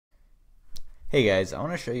Hey guys, I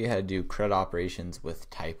want to show you how to do CRUD operations with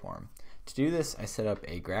Typeorm. To do this, I set up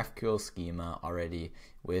a GraphQL schema already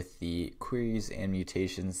with the queries and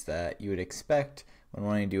mutations that you would expect when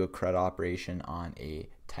wanting to do a CRUD operation on a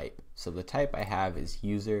type. So the type I have is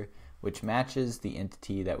user, which matches the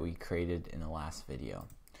entity that we created in the last video.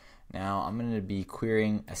 Now I'm going to be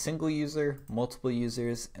querying a single user, multiple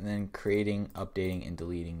users, and then creating, updating, and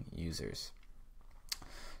deleting users.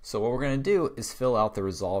 So what we're going to do is fill out the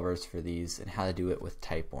resolvers for these and how to do it with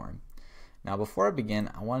Typeorm. Now before I begin,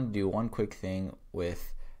 I want to do one quick thing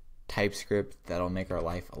with TypeScript that'll make our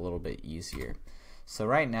life a little bit easier. So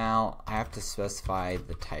right now I have to specify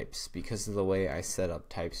the types because of the way I set up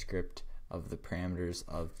TypeScript of the parameters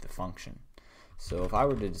of the function. So if I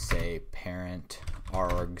were to say parent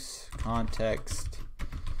args context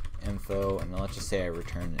info, and then let's just say I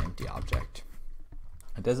return an empty object.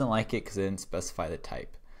 It doesn't like it because I didn't specify the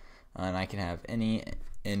type. And I can have any,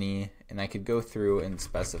 and I could go through and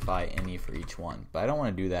specify any for each one. But I don't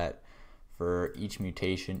want to do that for each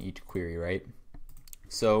mutation, each query, right?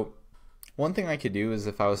 So one thing I could do is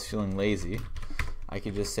if I was feeling lazy, I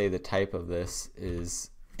could just say the type of this is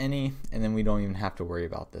any, and then we don't even have to worry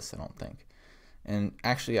about this, I don't think. And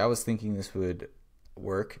actually I was thinking this would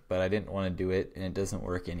work, but I didn't want to do it, and it doesn't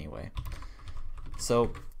work anyway.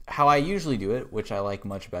 So how I usually do it, which I like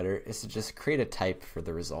much better, is to just create a type for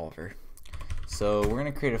the resolver. So we're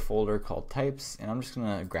going to create a folder called types, and I'm just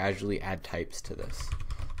going to gradually add types to this.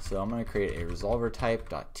 So I'm going to create a resolver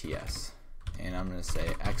type.ts, and I'm going to say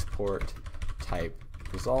export type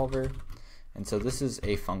resolver. And so this is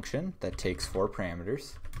a function that takes 4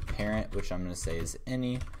 parameters: parent, which I'm going to say is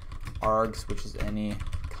any, args, which is any,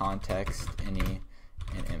 context, any,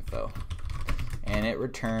 and info. And it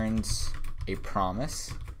returns a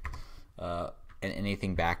promise and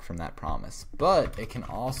anything back from that promise. But it can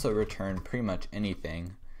also return pretty much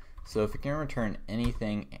anything. So if it can return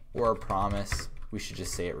anything or a promise, we should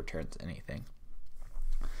just say it returns anything.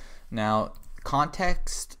 Now,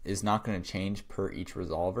 context is not going to change per each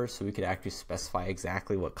resolver, so we could actually specify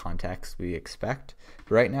exactly what context we expect.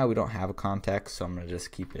 But right now we don't have a context, so I'm going to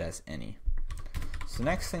just keep it as any. So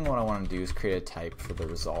next thing what I want to do is create a type for the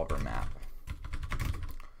resolver map.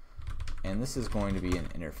 And this is going to be an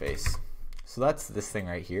interface. So that's this thing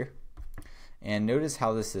right here. And notice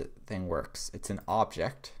how this thing works. It's an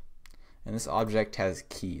object, and this object has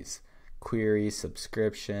keys: query,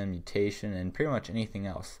 subscription, mutation, and pretty much anything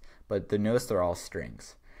else. But notice they're all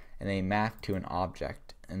strings, and they map to an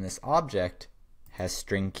object. And this object has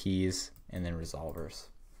string keys and then resolvers.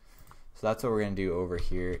 So that's what we're going to do over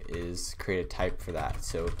here, is create a type for that.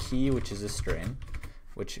 So key, which is a string,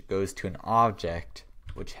 which goes to an object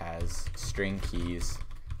which has string keys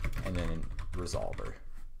and then a resolver.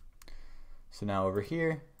 So now over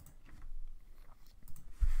here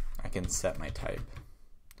I can set my type.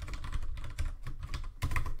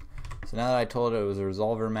 So now that I told it was a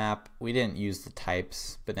resolver map, we didn't use the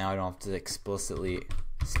types, but now I don't have to explicitly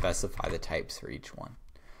specify the types for each one.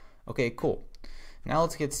 Okay, cool. Now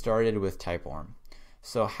let's get started with Typeorm.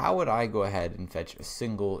 So how would I go ahead and fetch a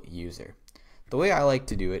single user? The way I like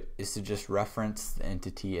to do it is to just reference the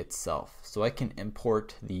entity itself. So I can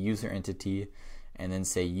import the user entity and then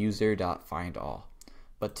say user.findAll.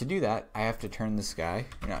 But to do that, I have to turn this guy,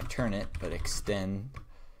 or not turn it, but extend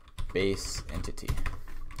base entity.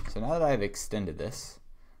 So now that I've extended this,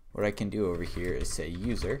 what I can do over here is say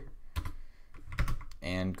user,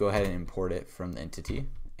 and go ahead and import it from the entity,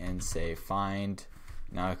 and say find.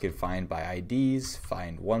 Now I could find by IDs,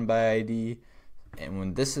 find one by ID, and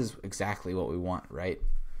when this is exactly what we want, right?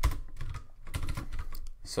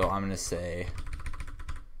 So I'm going to say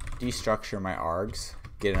destructure my args,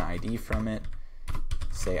 get an ID from it,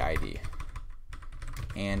 say ID.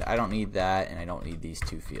 And I don't need that, and I don't need these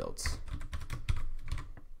 2 fields.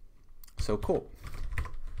 So cool.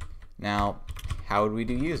 Now, how would we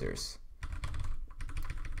do users?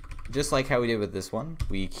 Just like how we did with this one,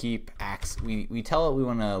 we keep we tell it we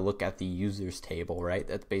want to look at the users table, right?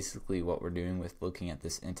 That's basically what we're doing with looking at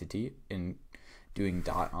this entity and doing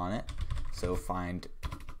dot on it. So find,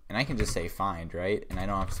 and I can just say find, right? And I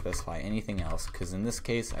don't have to specify anything else, because in this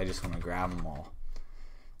case I just want to grab them all.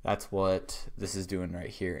 That's what this is doing right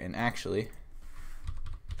here. And actually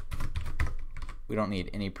we don't need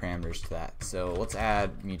any parameters to that. So let's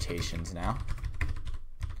add mutations now.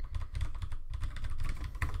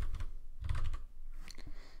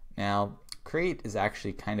 Now, create is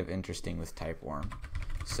actually kind of interesting with Typeorm.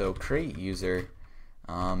 So create user,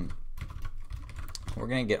 we're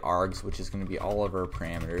going to get args, which is going to be all of our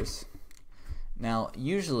parameters. Now,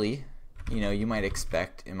 usually, you might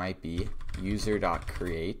expect it might be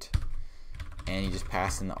user.create, and you just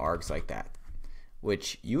pass in the args like that.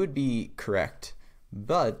 which you would be correct,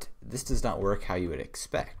 but this does not work how you would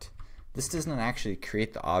expect. This does not actually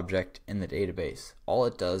create the object in the database. All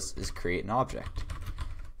it does is create an object.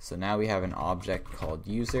 So now we have an object called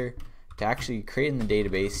user. To actually create in the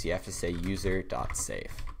database, you have to say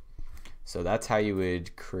user.save. So that's how you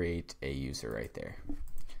would create a user right there.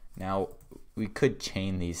 Now we could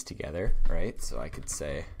chain these together, right? So I could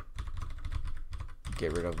say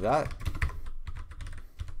get rid of that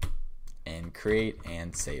and create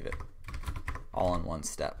and save it all in one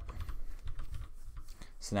step.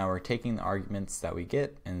 So now we're taking the arguments that we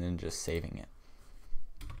get and then just saving it.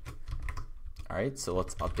 Alright, so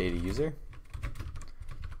let's update a user.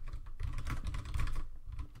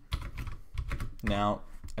 Now,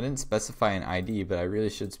 I didn't specify an ID, but I really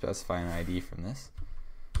should specify an ID from this.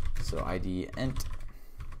 So ID int.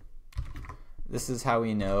 This is how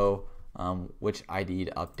we know which ID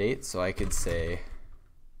to update. So I could say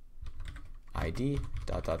ID ...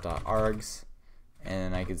 args,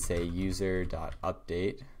 and I could say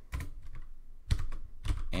user.update.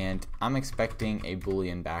 And I'm expecting a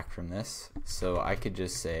boolean back from this, so I could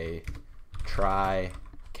just say try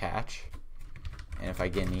catch, and if I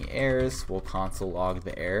get any errors, we'll console log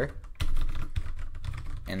the error,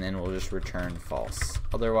 and then we'll just return false.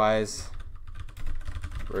 Otherwise,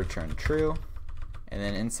 we'll return true, and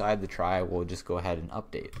then inside the try, we'll just go ahead and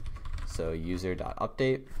update. So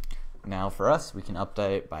user.update. Now for us, we can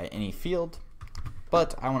update by any field,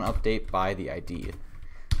 but I want to update by the ID.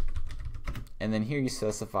 And then here you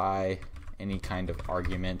specify any kind of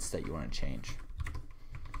arguments that you want to change.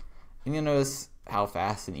 And you'll notice how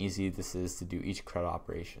fast and easy this is to do each CRUD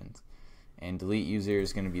operations. And delete user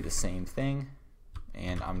is going to be the same thing,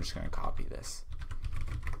 and I'm just going to copy this.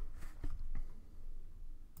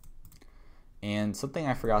 And something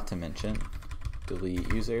I forgot to mention,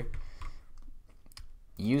 delete user,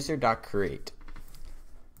 user.create.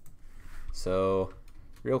 So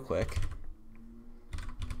real quick,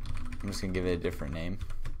 I'm just going to give it a different name.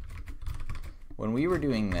 When we were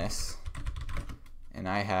doing this, and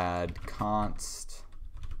I had const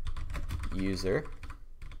user,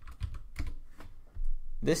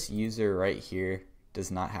 this user right here does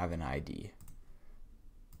not have an ID.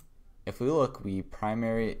 If we look,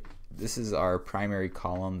 this is our primary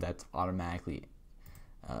column that's automatically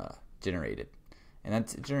generated, and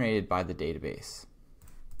that's generated by the database.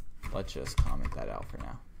 Let's just comment that out for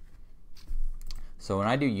now. So when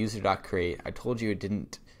I do user.create, I told you it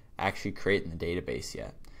didn't actually create in the database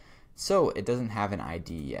yet. So it doesn't have an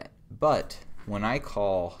ID yet. But when I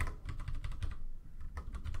call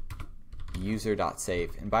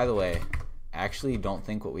user.save, and by the way, I actually don't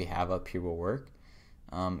think what we have up here will work,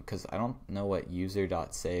 because I don't know what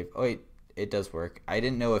user.save, oh wait, it does work. I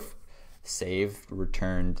didn't know if save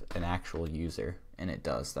returned an actual user, and it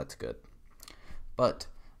does, that's good. But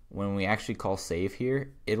when we actually call save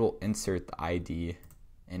here, it will insert the ID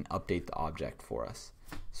and update the object for us.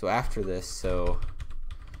 So after this, so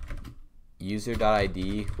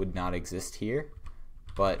user.id would not exist here,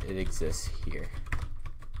 but it exists here.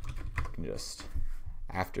 You can just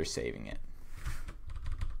after saving it.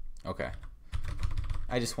 Okay.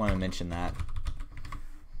 I just want to mention that.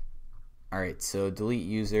 Alright, so delete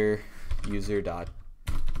user, I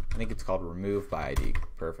think it's called remove by ID.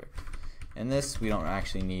 Perfect. In this, we don't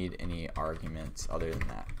actually need any arguments other than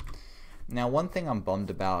that. Now, one thing I'm bummed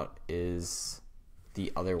about is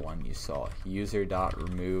the other one you saw,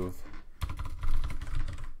 user.remove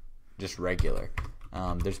just regular.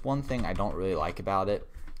 There's one thing I don't really like about it,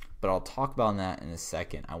 but I'll talk about that in a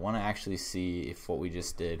second. I want to actually see if what we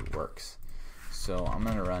just did works. So I'm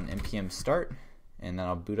going to run npm start, and then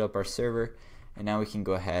I'll boot up our server, and now we can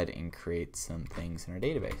go ahead and create some things in our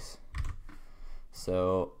database.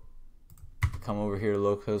 So come over here to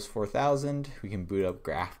localhost 4000, we can boot up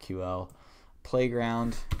GraphQL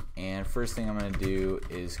Playground, and first thing I'm going to do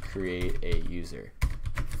is create a user.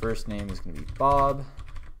 First name is going to be Bob,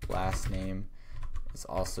 last name is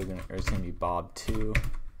also going to be Bob2.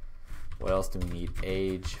 What else do we need?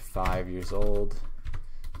 Age, 5 years old.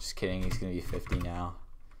 Just kidding, he's going to be 50 now.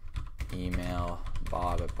 Email,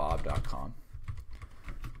 bob@bob.com.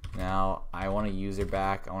 Now I want a user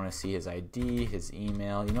back. I want to see his ID, his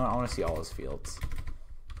email. You know what? I want to see all his fields.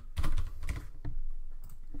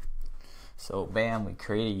 So bam, we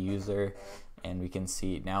create a user, and we can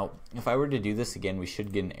see. Now if I were to do this again, we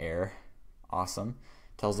should get an error. Awesome.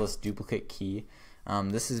 Tells us duplicate key.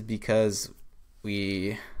 This is because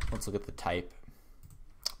let's look at the type.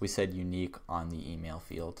 We said unique on the email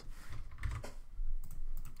field.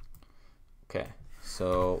 Okay,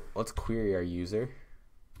 so let's query our user.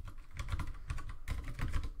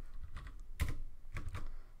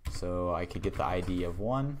 So I could get the ID of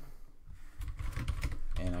 1,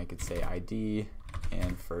 and I could say ID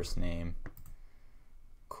and first name.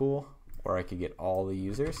 Cool. Or I could get all the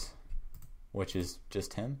users, which is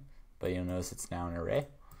just him, but you'll notice it's now an array.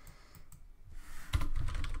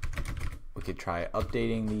 We could try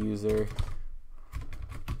updating the user.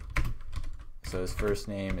 So his first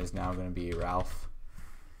name is now going to be Ralph.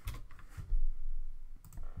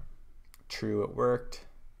 True, it worked.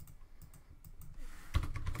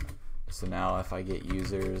 So now if I get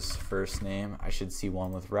user's first name, I should see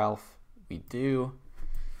one with Ralph. We do.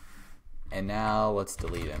 And now let's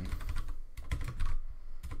delete him.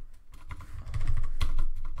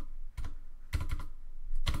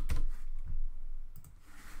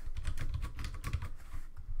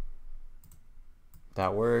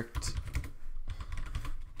 That worked.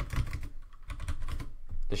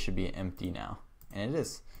 This should be empty now, and it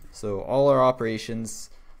is. So all our operations,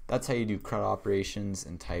 that's how you do CRUD operations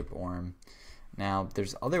in Typeorm. Now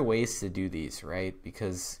there's other ways to do these, right?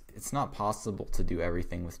 Because it's not possible to do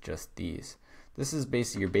everything with just these. This is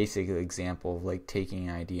basically your basic example of like taking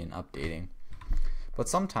an ID and updating. But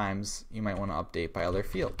sometimes you might want to update by other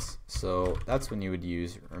fields. So that's when you would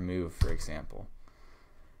use remove, for example.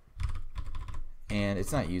 And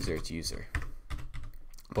it's not user, it's user.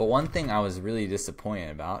 But one thing I was really disappointed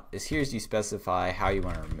about is here's you specify how you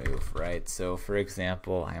want to remove, right? So for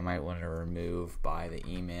example, I might want to remove by the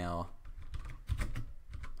email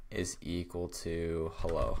is equal to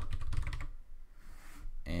hello.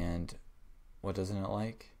 And what doesn't it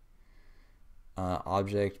like?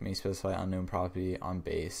 Object may specify unknown property on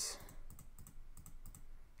base.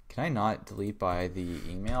 Can I not delete by the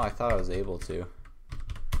email? I thought I was able to.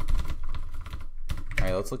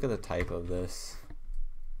 Alright, let's look at the type of this.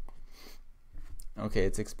 Okay,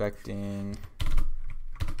 it's expecting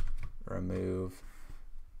remove.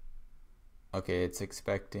 Okay, it's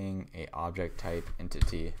expecting a object type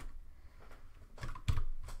entity.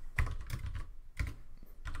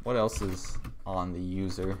 What else is on the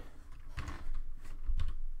user?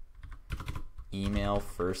 Email,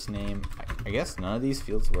 first name. I guess none of these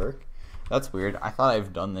fields work. That's weird. I thought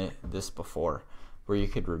I've done this before where you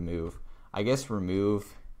could remove. I guess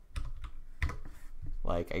remove,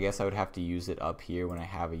 like I guess I would have to use it up here when I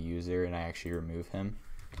have a user and I actually remove him.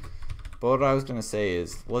 But what I was going to say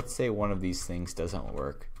is, let's say one of these things doesn't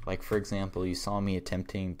work. Like for example, you saw me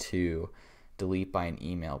attempting to delete by an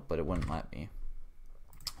email, but it wouldn't let me.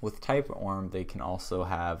 With Typeorm, they can also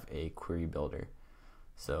have a query builder.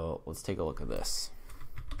 So let's take a look at this.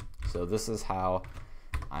 So this is how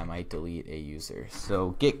I might delete a user.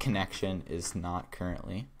 So get connection is not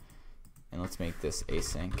currently. And let's make this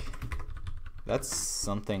async. That's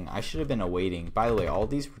something I should have been awaiting. By the way, all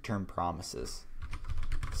these return promises.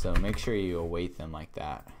 So make sure you await them like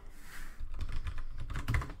that.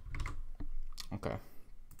 Okay.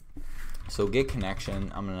 So get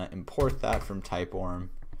connection, I'm going to import that from Typeorm.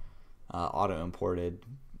 Auto imported.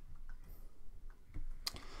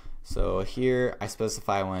 So here I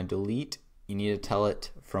specify I want to delete. You need to tell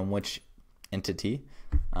it from which entity.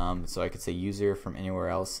 So I could say user from anywhere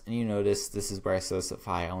else, and you notice this is where I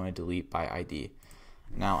specify I want to delete by ID.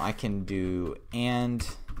 Now I can do and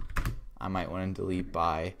I might want to delete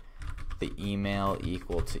by the email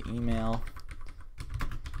equal to email,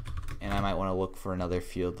 and I might want to look for another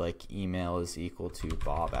field like email is equal to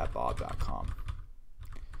bob@bob.com,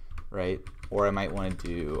 right? Or I might want to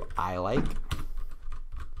do I like,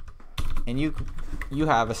 and you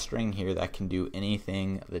have a string here that can do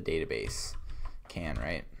anything the database can,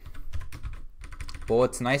 right? But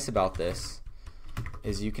what's nice about this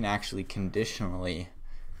is you can actually conditionally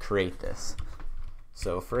create this.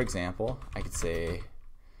 So for example, I could say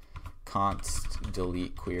const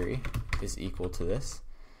delete query is equal to this.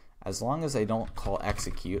 As long as I don't call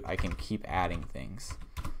execute, I can keep adding things.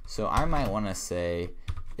 So I might want to say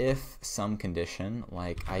if some condition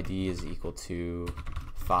like ID is equal to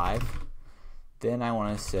 5, then I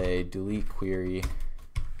want to say delete query.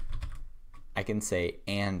 I can say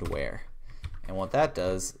and where, and what that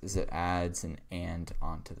does is it adds an and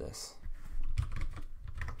onto this.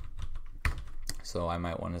 So I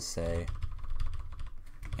might want to say,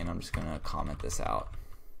 and I'm just going to comment this out.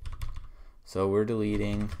 So we're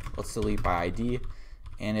deleting, let's delete by ID,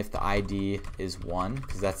 and if the ID is 1,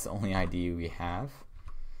 because that's the only ID we have,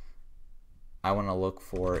 I want to look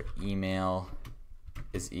for email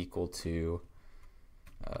is equal to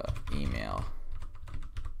email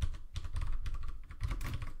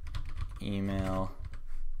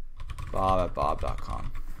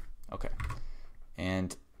bob@bob.com. Okay,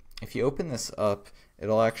 and if you open this up,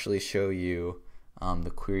 it'll actually show you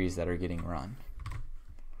the queries that are getting run.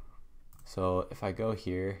 So if I go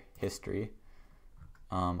here, history,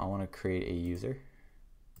 I want to create a user.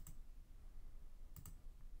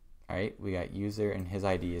 Alright, we got user and his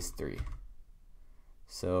ID is 3.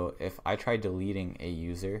 So if I try deleting a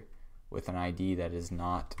user with an ID that is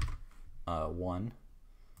not 1,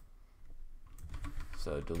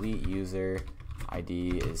 so delete user,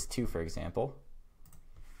 ID is 2 for example.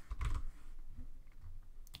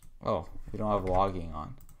 Oh, we don't have logging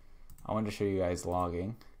on. I wanted to show you guys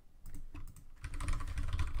logging.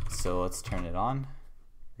 So let's turn it on,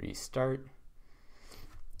 restart.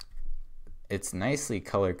 It's nicely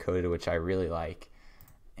color coded, which I really like.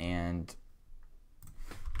 And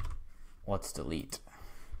let's delete.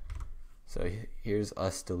 So here's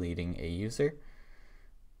us deleting a user.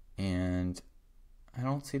 And I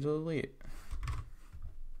don't see delete.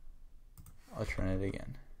 I'll try it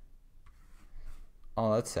again.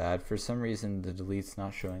 Oh, that's sad. For some reason the delete's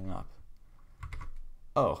not showing up.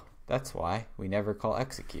 Oh, that's why we never call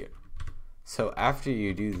execute. So after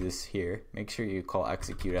you do this here, make sure you call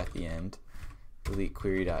execute at the end. Delete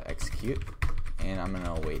query.execute, and I'm going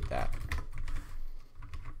to await that.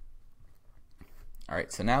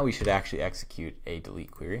 Alright, so now we should actually execute a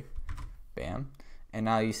delete query. Bam. And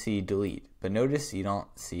now you see delete, but notice you don't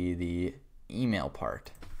see the email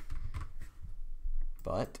part.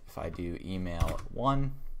 But if I do email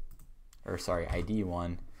 1, or sorry, ID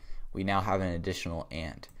 1, we now have an additional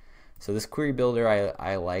and. So this query builder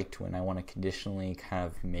I liked when I want to conditionally kind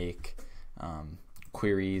of make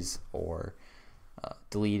queries or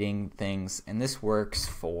deleting things, and this works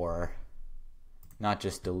for not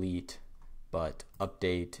just delete but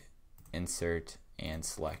update, insert, and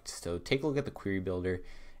select. So take a look at the query builder.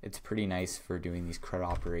 It's pretty nice for doing these CRUD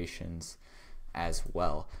operations as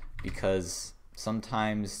well, because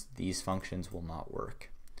sometimes these functions will not work,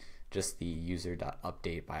 just the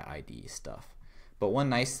user.update by ID stuff. But one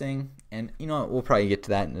nice thing, and you know what, we'll probably get to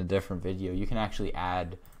that in a different video, you can actually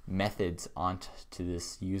add methods onto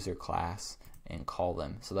this user class and call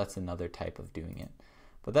them. So that's another type of doing it.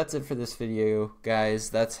 But that's it for this video,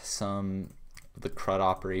 guys. That's some of the CRUD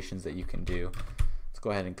operations that you can do. Let's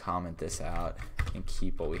go ahead and comment this out and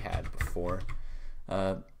keep what we had before.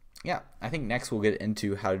 Yeah, I think next we'll get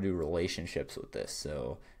into how to do relationships with this.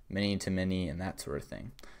 So many to many and that sort of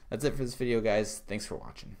thing. That's it for this video, guys. Thanks for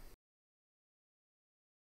watching.